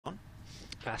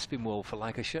Aspinwall for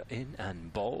Lancashire in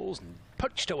and bowls and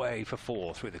punched away for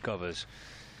 4 through the covers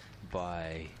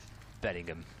by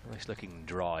Bedingham. Nice looking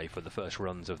dry for the first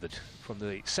runs of from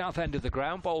the south end of the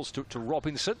ground. Bowls to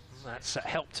Robinson. That's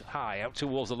helped high out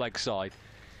towards the leg side.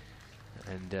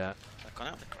 And has that gone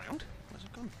out the ground? Where's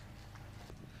it gone?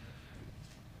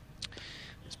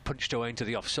 It's punched away into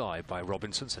the offside by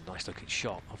Robinson. It's a nice looking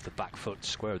shot off the back foot,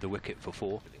 square of the wicket for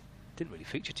 4. Didn't really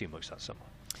feature too much that summer.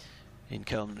 In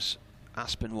comes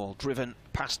Aspinwall, driven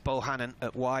past Bohannon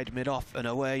at wide mid-off and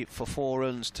away for 4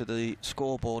 runs to the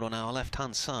scoreboard on our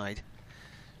left-hand side.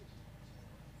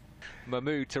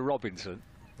 Mahmood to Robinson,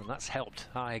 and that's helped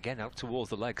high again out towards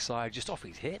the leg side, just off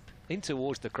his hip, in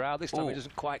towards the crowd. This time it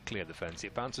doesn't quite clear the fence,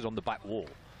 it bounces on the back wall.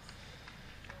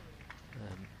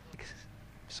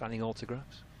 Signing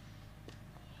autographs.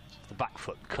 The back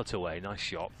foot cut away, nice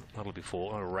shot. That'll be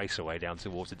 4, and a race away down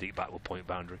towards the deep backward point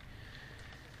boundary.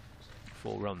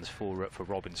 4 runs for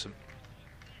Robinson.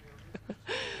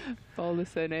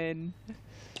 Balderson in,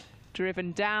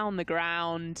 driven down the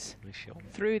ground,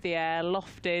 through the air,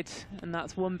 lofted, and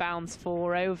that's 1 bounce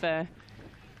 4 over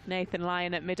Nathan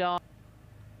Lyon at mid-arm.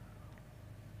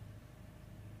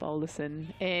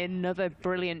 Balderson in, another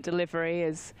brilliant delivery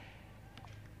as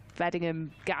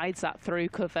Bedingham guides that through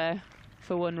cover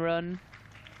for 1 run.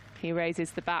 He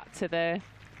raises the bat to the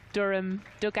Durham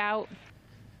dugout.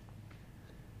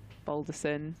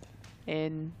 Balderson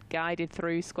in, guided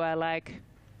through square leg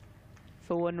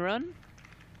for 1 run.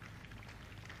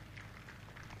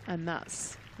 And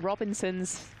that's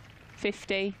Robinson's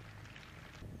 50.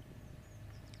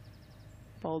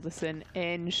 Balderson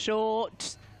in,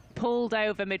 short, pulled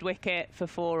over mid-wicket for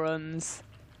 4 runs.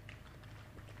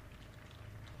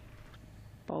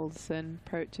 Balderson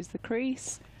approaches the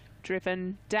crease,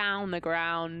 driven down the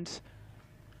ground,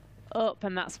 up,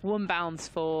 and that's 1 bounce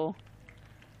 4.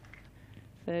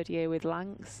 3rd year with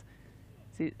Lancs.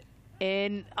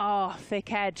 In,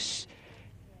 thick edge.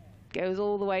 Goes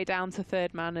all the way down to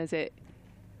 3rd man as it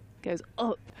goes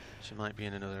up. She might be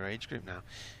in another age group now.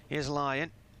 Here's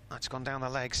Lyon. That's gone down the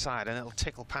leg side and it'll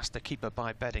tickle past the keeper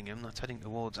by Bedingham. That's heading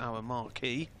towards our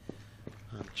marquee.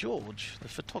 And George, the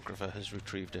photographer, has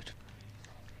retrieved it.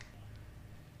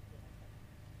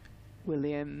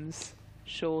 Williams,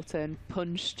 shortened,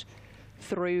 punched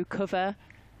through cover.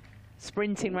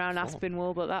 Sprinting round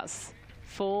Aspinwall, but that's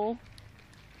 4.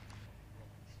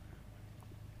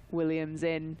 Williams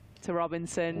in to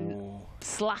Robinson,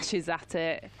 slashes at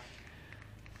it,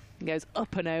 and goes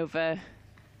up and over.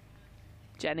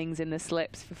 Jennings in the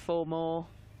slips for 4 more.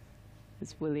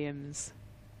 As Williams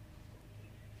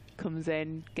comes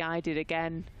in, guided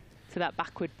again to that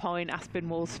backward point.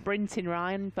 Aspinwall sprinting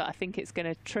Ryan, but I think it's going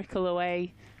to trickle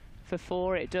away for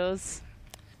 4. It does.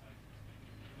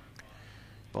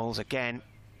 Balls again.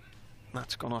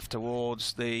 That's gone off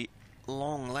towards the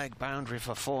long leg boundary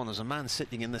for 4. And there's a man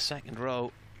sitting in the 2nd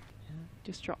row.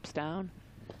 Just drops down.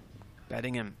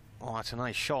 Bedingham. Oh, that's a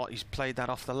nice shot. He's played that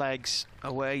off the legs,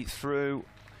 away through,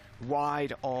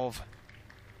 wide of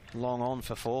long on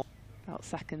for 4. That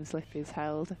 2nd slip is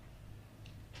held.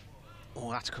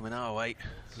 Oh, that's coming our way.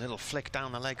 Little flick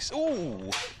down the legs.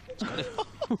 Oh!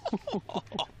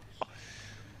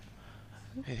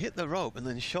 It hit the rope and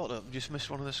then shot up, just missed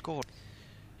one of the score.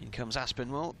 In comes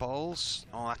Aspinwall, bowls.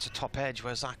 Oh, that's a top edge.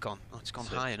 Where's that gone? Oh, it's gone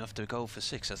high enough to go for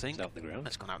 6, I think. It's out the ground.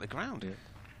 It's gone out the ground. Yeah.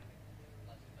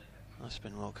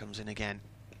 Aspinwall comes in again.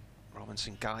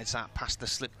 Robinson guides that past the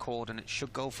slip cord and it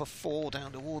should go for 4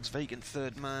 down towards vacant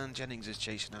 3rd man. Jennings is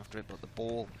chasing after it, but the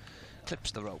ball clips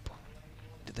the rope.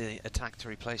 Did the attack to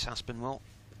replace Aspinwall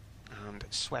and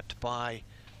swept by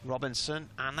Robinson,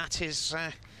 and that is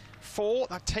 4.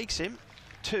 That takes him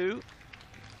to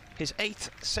his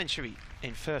 8th century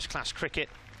in first-class cricket.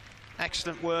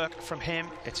 Excellent work from him.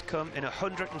 It's come in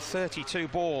 132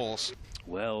 balls.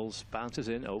 Wells bounces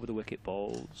in over the wicket,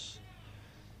 bowls.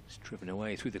 It's driven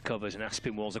away through the covers and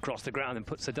Aspinwall's across the ground and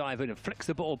puts the dive in and flicks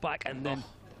the ball back, and then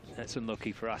that's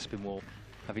unlucky for Aspinwall,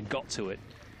 having got to it.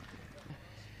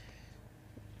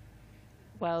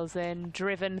 Wells in,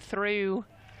 driven through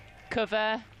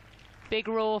cover. Big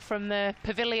roar from the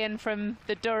pavilion from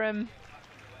the Durham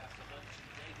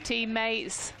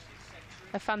teammates.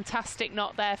 A fantastic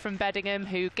knot there from Bedingham,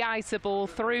 who guides the ball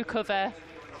through cover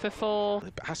for 4.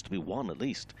 It has to be 1 at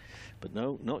least, but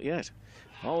no, not yet.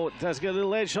 Oh, it does get a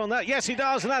little edge on that. Yes, he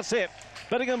does, and that's it.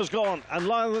 Bedingham has gone, and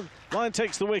Lyon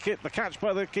takes the wicket. The catch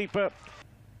by the keeper.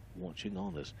 Watching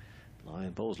on as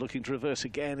Lyon bowls, looking to reverse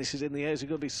again. This is in the air. Is it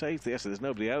going to be safe? Yes, there's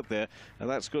nobody out there, and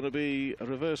that's going to be a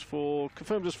reverse for,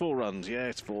 confirmed as 4 runs. Yeah,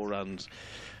 it's 4 runs.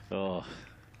 Oh,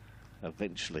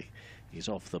 eventually he's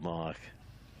off the mark.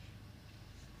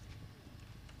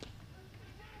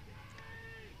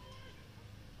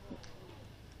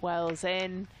 Wells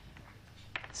in.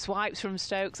 Swipes from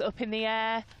Stokes up in the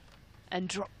air and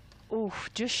drop. Oof,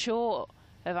 just short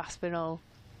of Aspinall.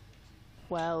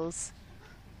 Wells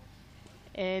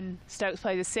in. Stokes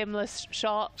plays a similar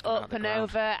shot up and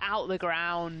over, out the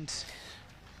ground.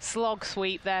 Slog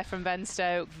sweep there from Ben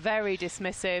Stokes, very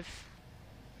dismissive.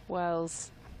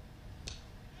 Wells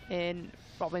in.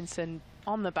 Robinson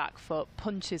on the back foot,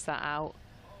 punches that out.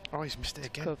 Oh, he's missed it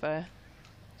again. Cover.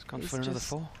 He's gone for another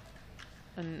 4.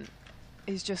 And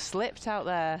he's just slipped out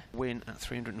there. Win at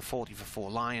 340 for 4.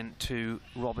 Lyon to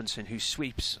Robinson, who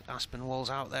sweeps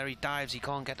Aspinall's out there. He dives, he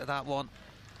can't get to that one.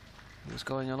 He was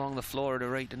going along the floor at a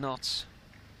rate of knots.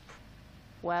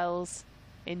 Wells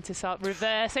into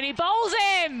reverse, and he bowls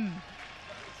him!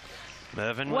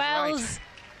 Mervyn was Wells right.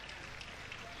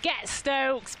 gets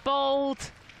Stokes,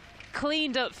 bowled,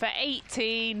 cleaned up for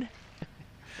 18.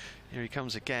 Here he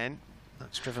comes again.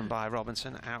 That's driven by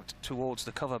Robinson out towards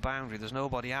the cover boundary. There's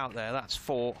nobody out there. That's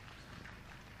 4.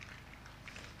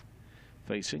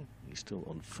 Facing, he's still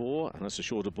on 4, and that's a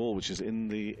shorter ball which is in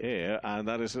the air, and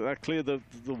that cleared the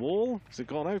wall. Has it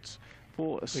gone out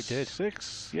for a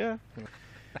 6? Yeah.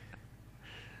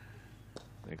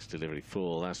 Next delivery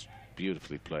full. That's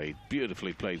beautifully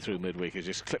played through mid-wicket.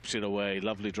 Just clips it away.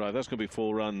 Lovely drive. That's going to be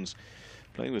 4 runs.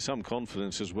 Playing with some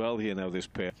confidence as well here now, this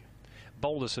pair.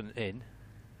 Balderson in.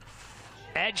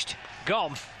 Edged,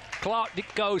 gone. Clark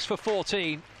goes for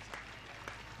 14.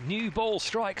 New ball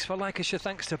strikes for Lancashire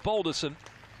thanks to Balderson.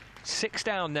 6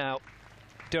 down now.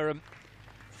 Durham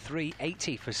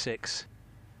 380 for 6.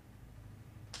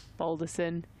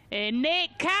 Balderson in.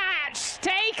 Nick, catch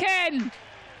taken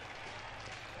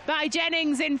by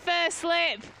Jennings in first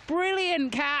slip.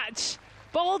 Brilliant catch.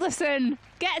 Balderson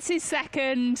gets his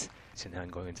second. It's in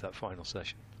hand going into that final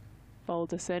session.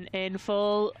 Balderson in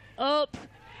full, up,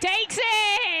 takes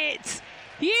it!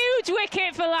 Huge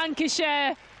wicket for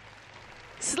Lancashire.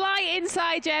 Slight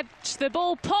inside edge, the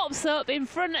ball pops up in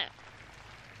front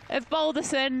of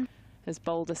Balderson. As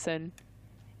Balderson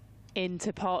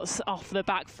into Potts, off the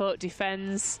back foot,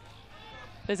 defends.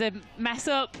 There's a mess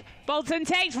up. Balderson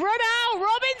takes, run out,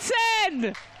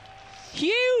 Robinson!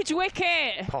 Huge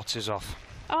wicket. Potts is off.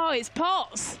 Oh, it's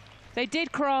Potts. They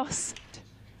did cross.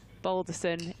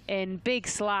 Balderson in, big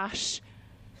slash,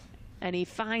 and he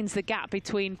finds the gap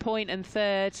between point and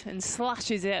third and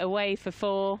slashes it away for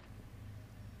 4.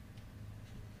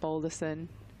 Balderson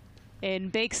in,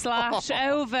 big slash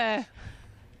over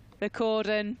the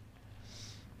cordon,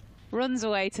 runs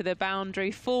away to the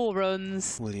boundary, 4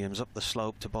 runs. Williams up the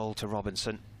slope to bowl to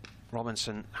Robinson.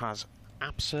 Robinson has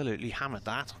absolutely hammered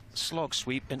that. Slog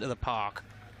sweep into the park.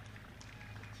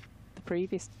 The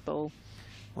previous ball.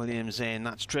 Williams in,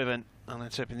 that's driven, and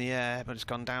it's up in the air, but it's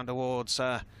gone down towards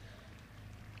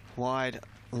wide,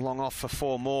 long off for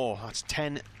 4 more. That's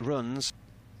 10 runs.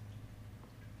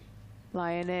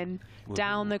 Lyon in,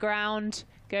 down the ground,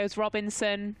 goes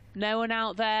Robinson, no one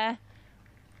out there.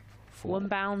 1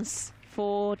 bounce,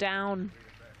 4 down.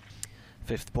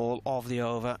 5th ball of the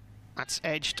over. That's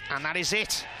edged, and that is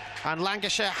it. And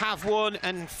Lancashire have won,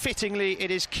 and fittingly it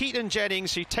is Keaton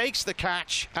Jennings who takes the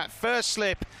catch at first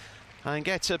slip and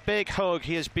gets a big hug.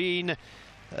 He has been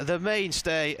the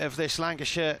mainstay of this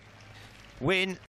Lancashire win.